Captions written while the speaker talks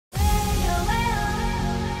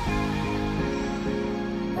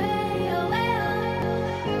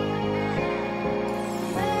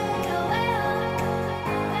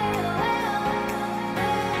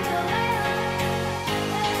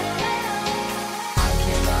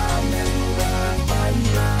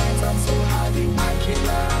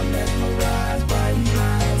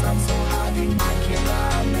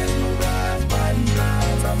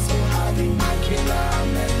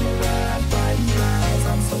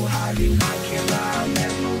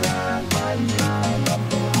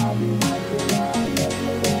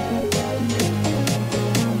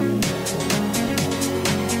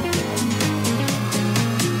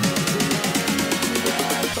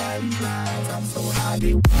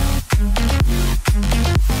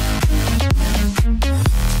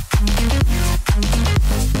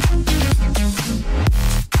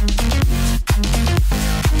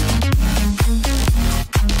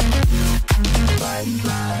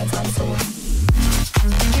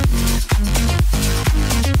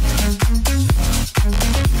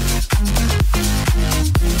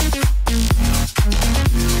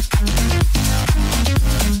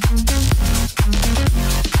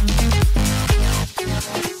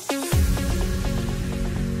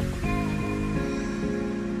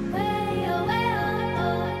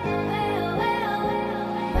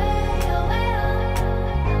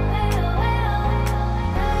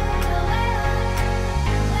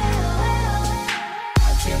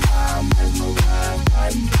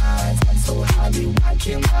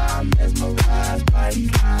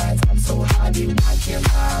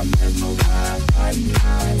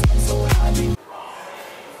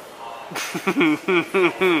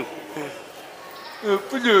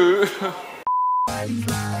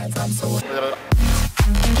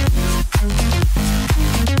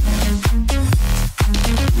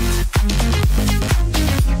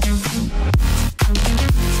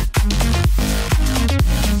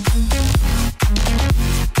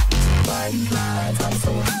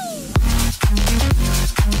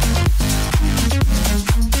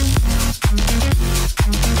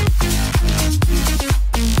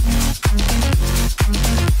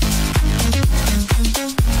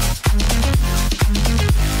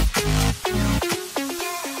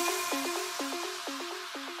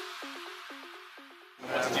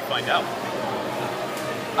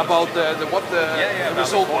About the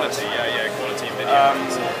result was. Quality video.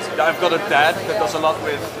 I've got a dad that does a lot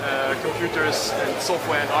with computers and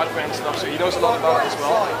software and hardware and stuff, so he knows a lot about it as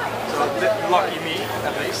well. So lucky me,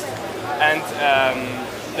 at least. And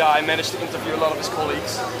yeah, I managed to interview a lot of his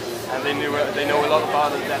colleagues, and they know a lot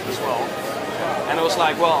about that as well. And I was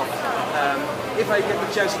like, well, if I get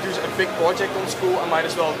the chance to do a big project on school, I might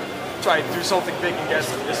as well try to do something big and get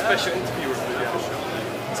a special interviewer.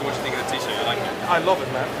 So what do you think of the t-shirt? You like it? I love it,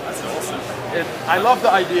 man. That's awesome. I love the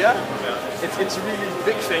idea. Yeah. It's a really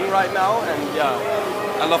big thing right now, and yeah,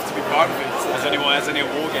 I love to be part of it. Has any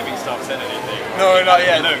wargaming staff said anything? No, not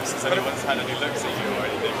yet. Looks? Has anyone had any looks at you or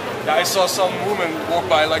anything? Yeah, I saw some woman walk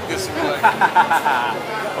by like this and be like,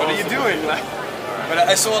 what are you doing? Like, but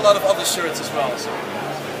I saw a lot of other shirts as well, so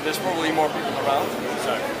there's probably more people around.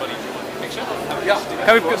 So, buddy, picture? Yeah.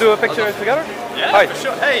 Can we do a picture together? Yeah, Hi. for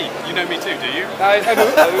sure. Hey, you know me too, do you? I do.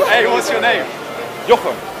 Hey, what's your name?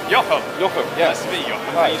 Jochem. Jochem. Jochem, yeah. Nice to meet you,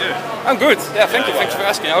 Jochem. How are you doing? I'm good. Yeah, thank you. Thanks for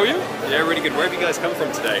asking. How are you? Yeah, really good. Where have you guys come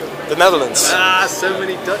from today? The Netherlands. Ah, so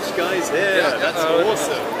many Dutch guys here. Yeah, that's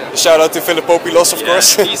awesome. Shout out to Philip Popilos, of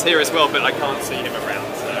course. He's here as well, but I can't see him around.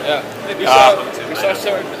 So. Yeah. Maybe We saw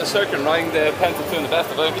a circle riding the Panther 2 in the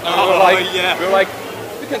bathtub. And we were like,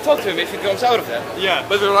 we can talk to him if he comes out of that. Yeah.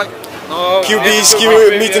 But we were like, oh, QB's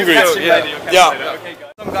meet and greet. Yeah.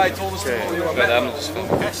 Some guy told us to call you a man.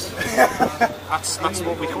 Yes. That's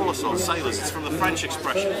what we call us on sailors. It's from the French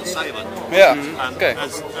expression, sailor. Yeah. And Okay.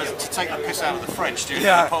 as to take the piss out of the French during the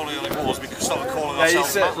Yeah. Napoleonic Wars, we started calling Yeah,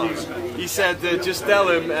 ourselves mutlers. he said just tell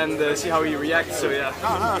him and see how he reacts. So yeah.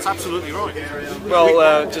 No, that's absolutely right.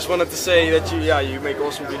 Well, just wanted to say that you make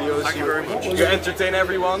awesome videos. Thank you very much. You entertain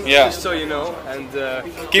everyone. Yeah. Just so you know, and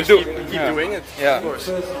keep doing it. Yeah. Of course.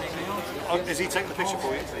 Is he taking the picture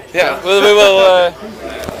for you? Yeah, we will.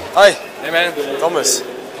 Hi, Hey man. Thomas.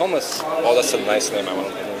 Thomas. Oh, that's a nice name. I want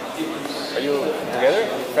to know. Are you together?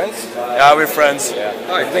 Friends? Yeah, we're friends. Yeah.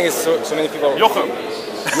 I think it's so many people. Jochem.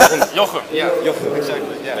 Jochem. Yeah. Jochem.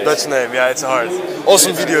 Exactly. Yeah. Dutch name. Yeah, it's hard.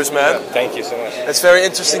 Awesome videos, man. Thank you so much. It's very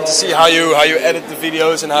interesting to see how you edit the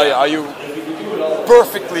videos and how you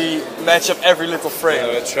perfectly match up every little frame. I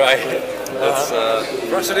will try.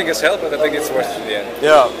 First I think it's helped, but I think it's worth it in the end.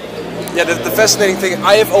 Yeah. Yeah, the fascinating thing,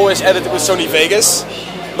 I have always edited with Sony Vegas,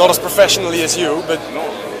 not as professionally as you, but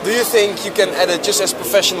do you think you can edit just as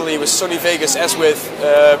professionally with Sony Vegas as with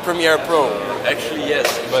Premiere Pro? Actually, yes,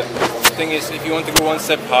 but the thing is, if you want to go one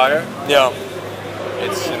step higher, Yeah.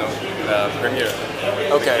 it's Premiere.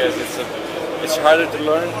 Okay. Because it's harder to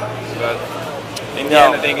learn, but in the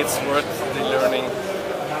end, I think it's worth the learning.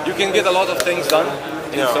 You can get a lot of things done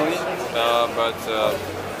in Sony, but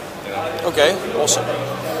Okay, awesome.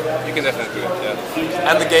 you can definitely do it. Yeah.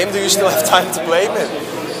 And the game, do you still have time to play it?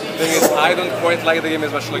 The thing is, I don't quite like the game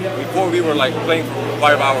as much. Like before, we were like playing for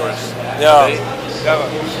 5 hours. Yeah. a day. So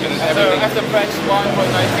after patch 1.19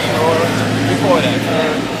 or before that?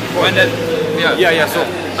 When that, yeah. So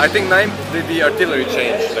I think 9 did the artillery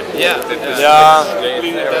change. Like,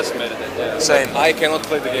 Completely decimated it. Yeah. Same. I cannot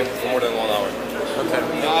play the game for more than 1 hour. Okay.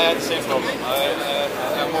 Yeah, I had the same problem.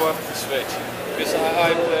 I'm more of the switch. Because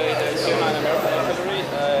I played Tier 9 American Artillery.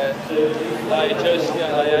 I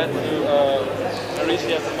had to reach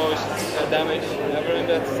the most damage ever in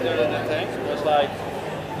that tank. It was like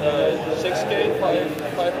 6k,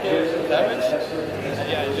 5k damage.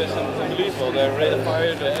 Yeah, it's just unbelievable. The rate of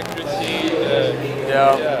fire, the accuracy.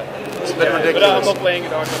 It's a bit ridiculous. But I'm not playing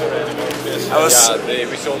it artillery anymore. Because They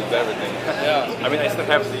resolved everything. yeah. I mean, I still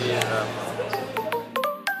have the.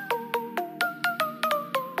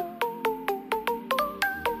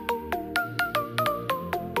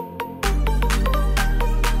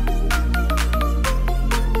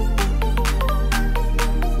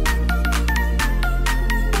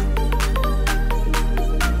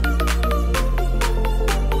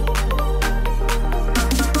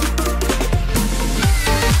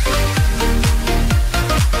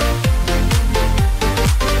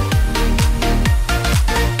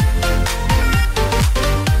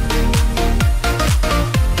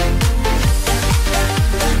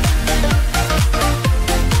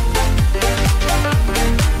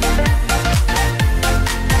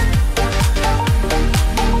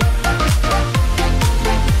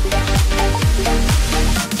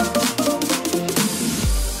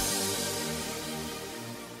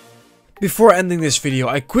 Before ending this video,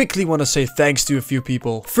 I quickly want to say thanks to a few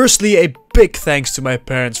people. Firstly, a big thanks to my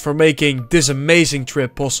parents for making this amazing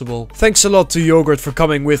trip possible. Thanks a lot to Yogurt for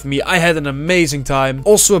coming with me, I had an amazing time.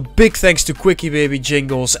 Also a big thanks to QuickyBaby,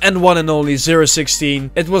 Jingles and OneAndOnly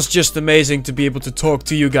 016. It was just amazing to be able to talk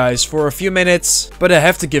to you guys for a few minutes. But I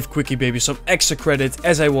have to give QuickyBaby some extra credit,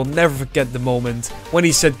 as I will never forget the moment when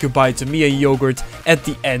he said goodbye to me and Yogurt at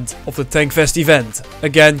the end of the Tankfest event.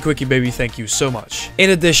 Again, QuickyBaby, thank you so much.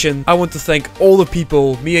 In addition, I want to thank all the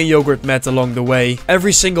people me and Yogurt met along the way.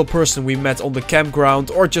 Every single person we met on the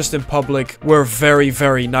campground or just in public were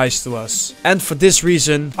very nice to us. And for this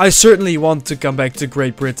reason, I certainly want to come back to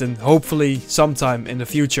Great Britain, hopefully sometime in the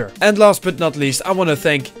future. And last but not least, I want to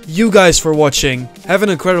thank you guys for watching. Have an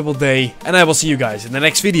incredible day, and I will see you guys in the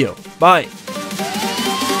next video. Bye!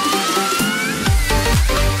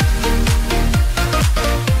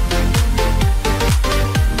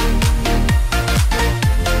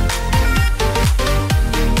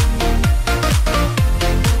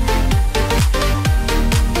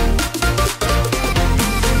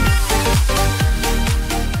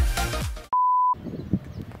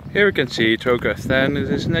 Here we can see Trocastan is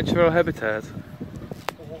its natural habitat.